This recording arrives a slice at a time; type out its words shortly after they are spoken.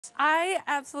I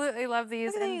absolutely love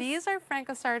these, and these are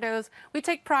Franco Sarto's. We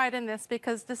take pride in this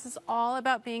because this is all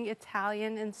about being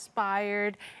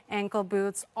Italian-inspired ankle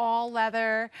boots, all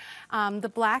leather.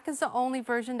 The black is the only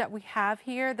version that we have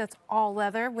here that's all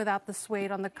leather without the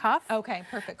suede on the cuff. Okay,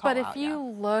 perfect call But if out, you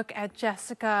look at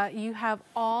Jessica, you have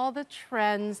all the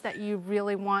trends that you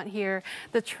really want here.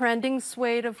 The trending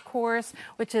suede, of course,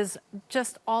 which is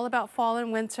just all about fall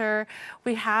and winter.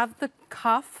 We have the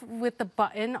cuff with the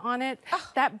button on it.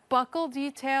 That buckle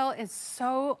detail is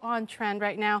so on trend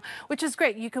right now, which is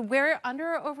great. You could wear it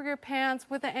under or over your pants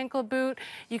with an ankle boot.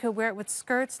 You could wear it with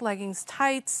skirts, leggings,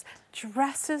 tights,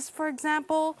 dresses, for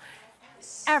example.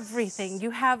 Everything.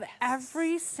 You have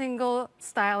every single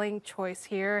styling choice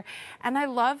here. And I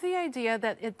love the idea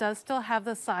that it does still have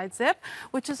the side zip,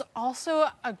 which is also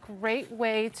a great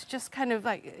way to just kind of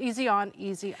like easy on,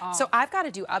 easy off. So I've got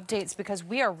to do updates because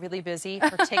we are really busy,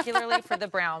 particularly for the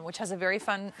brown, which has a very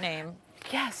fun name.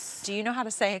 Yes. Do you know how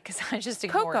to say it? Because I just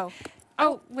ignored. Coco.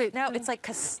 Oh, wait. No, it's like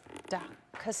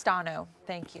Castano.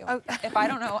 Thank you. Oh. If I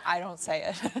don't know, I don't say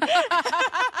it.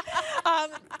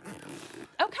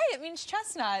 Okay, it means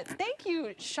chestnut. Thank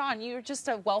you, Sean. You're just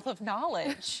a wealth of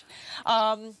knowledge.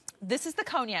 This is the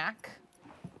cognac.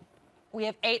 We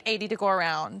have $880 to go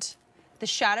around. The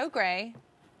shadow gray,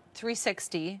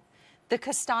 $360. The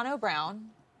castano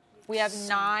brown, we have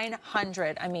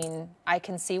 $900. I mean, I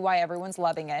can see why everyone's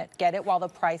loving it. Get it while the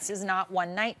price is not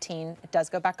 $119. It does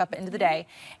go back up into the day.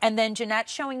 And then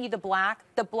Jeanette's showing you the black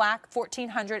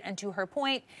 $1,400. And to her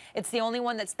point, it's the only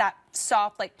one that's that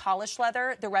soft, like polished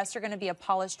leather. The rest are going to be a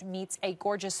polished meets a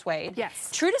gorgeous suede. Yes.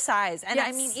 True to size. And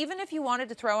yes. I mean, even if you wanted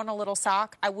to throw in a little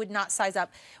sock, I would not size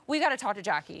up. We got to talk to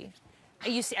Jackie.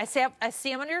 You see, I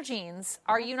see them under your jeans.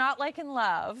 Are you not like in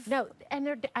love? No,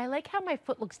 and I like how my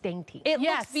foot looks dainty. It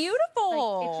looks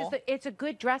beautiful. Like, it's a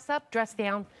good dress up, dress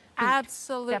down.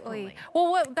 Absolutely. Definitely.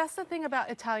 Well, that's the thing about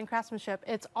Italian craftsmanship.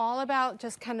 It's all about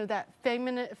just kind of that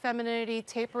femininity,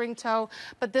 tapering toe.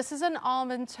 But this is an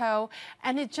almond toe,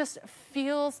 and it just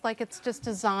feels like it's just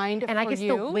designed for you. And I can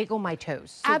still wiggle my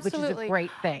toes, which is a great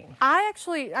thing. I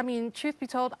mean, truth be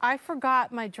told, I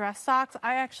forgot my dress socks.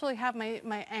 I actually have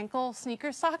my ankle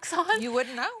sneaker socks on. You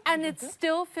wouldn't know. And it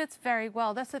still fits very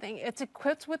well. That's the thing. It's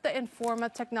equipped with the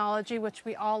Informa technology, which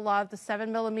we all love, the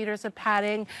 7 millimeters of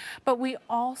padding. But we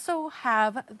also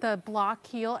have the block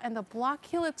heel, and the block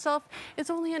heel itself is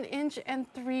only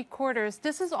 1.75 inches.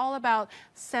 This is all about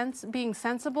being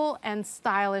sensible and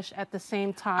stylish at the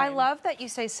same time. I love that you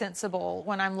say sensible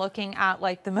when I'm looking at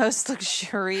like the most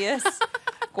luxurious,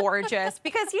 gorgeous,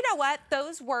 because you know what?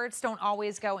 Those words don't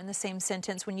always go in the same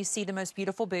sentence when you see the most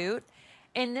beautiful boot.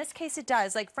 In this case, it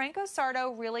does. Like Franco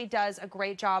Sarto really does a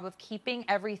great job of keeping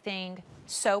everything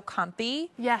so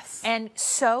comfy. Yes. And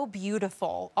so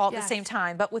beautiful all at the same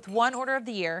time. But with one order of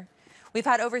the year, we've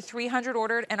had over 300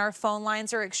 ordered, and our phone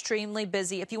lines are extremely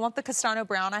busy. If you want the castano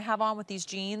brown I have on with these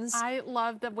jeans. I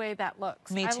love the way that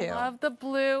looks. Me too. I love the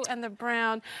blue and the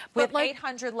brown. With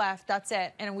 800 left, that's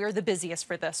it. And we're the busiest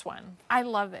for this one. I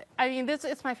love it. I mean,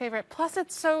 it's my favorite. Plus,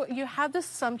 you have this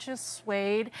sumptuous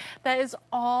suede that is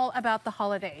all about the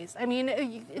holidays. I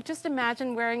mean, just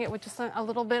imagine wearing it with just a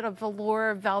little bit of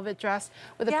velour velvet dress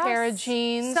with a pair of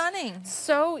jeans. Stunning.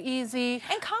 So easy.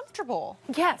 And comfortable.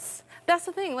 Yes. That's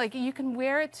the thing, like you can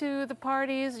wear it to the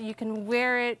parties, you can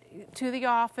wear it to the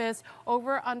office,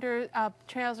 under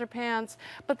trouser pants,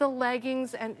 but the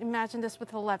leggings, and imagine this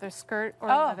with a leather skirt or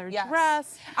a leather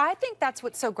dress. I think that's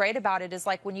what's so great about it is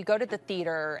like when you go to the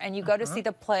theater and you go to see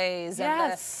the plays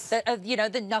and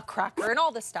the Nutcracker and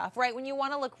all this stuff, right? When you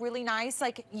want to look really nice,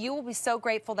 like you will be so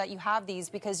grateful that you have these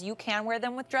because you can wear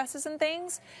them with dresses and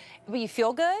things, but you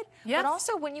feel good. Yes. But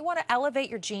also when you want to elevate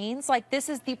your jeans, like this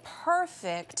is the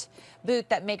perfect boot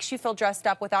that makes you feel dressed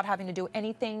up without having to do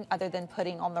anything other than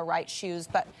putting on the right shoes.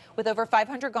 But with over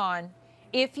 500 gone,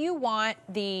 if you want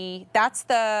that's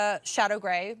the shadow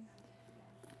gray.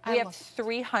 We have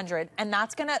 300, and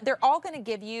they're all gonna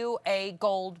give you a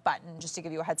gold button, just to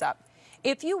give you a heads up.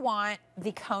 If you want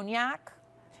the cognac,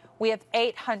 we have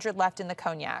 800 left in the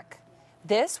cognac.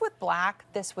 This with black,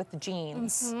 this with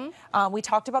jeans. We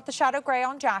talked about the shadow gray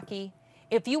on Jackie.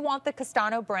 If you want the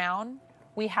castano brown,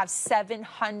 we have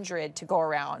 700 to go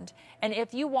around. And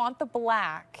if you want the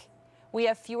black, we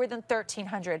have fewer than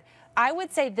 1,300. I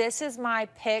would say this is my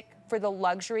pick for the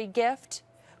luxury gift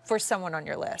for someone on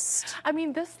your list? I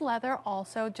mean, this leather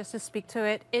also, just to speak to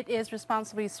it, it is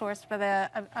responsibly sourced by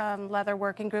the Leather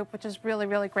Working Group, which is really,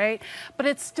 really great. But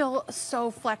it's still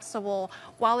so flexible.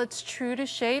 While it's true to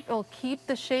shape, it'll keep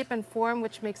the shape and form,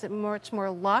 which makes it much more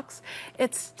luxe.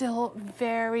 It's still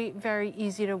very, very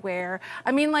easy to wear.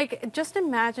 I mean, like, just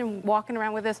imagine walking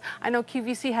around with this. I know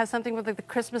QVC has something with like the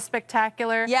Christmas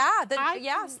Spectacular. Yeah,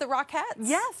 yes, the Rockettes.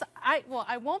 Yes,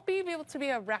 I won't be able to be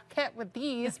a Rockette with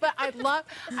these, but I'd love,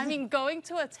 I mean, going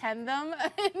to attend them,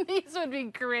 these would be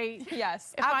great.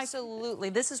 Yes, absolutely.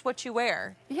 This is what you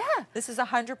wear. Yeah. This is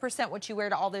 100% what you wear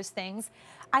to all those things.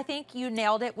 I think you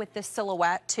nailed it with the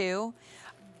silhouette, too.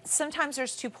 Sometimes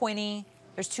there's too pointy,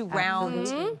 there's too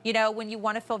round. You know, when you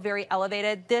want to feel very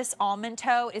elevated, this almond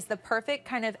toe is the perfect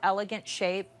kind of elegant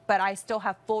shape, but I still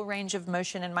have full range of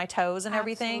motion in my toes and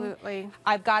everything. Absolutely.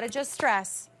 I've got to just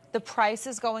stress, the price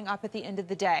is going up at the end of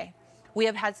the day. We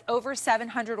have had over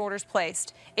 700 orders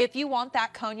placed. If you want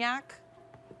that cognac,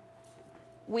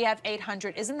 we have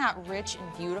 800. Isn't that rich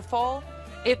and beautiful?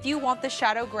 If you want the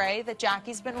shadow gray that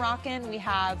Jackie's been rocking, we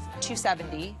have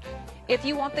 270. If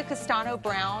you want the Castano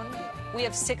brown, we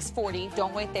have 640.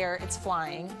 Don't wait there, it's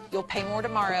flying. You'll pay more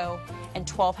tomorrow, and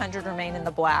 1,200 remain in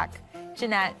the black.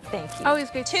 Jeannette, thank you.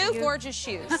 Always great to see you. Two gorgeous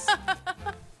shoes.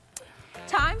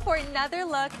 Time for another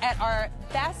look at our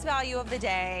best value of the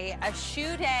day. A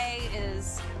shoe day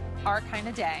is our kind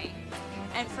of day.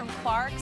 And from Clark's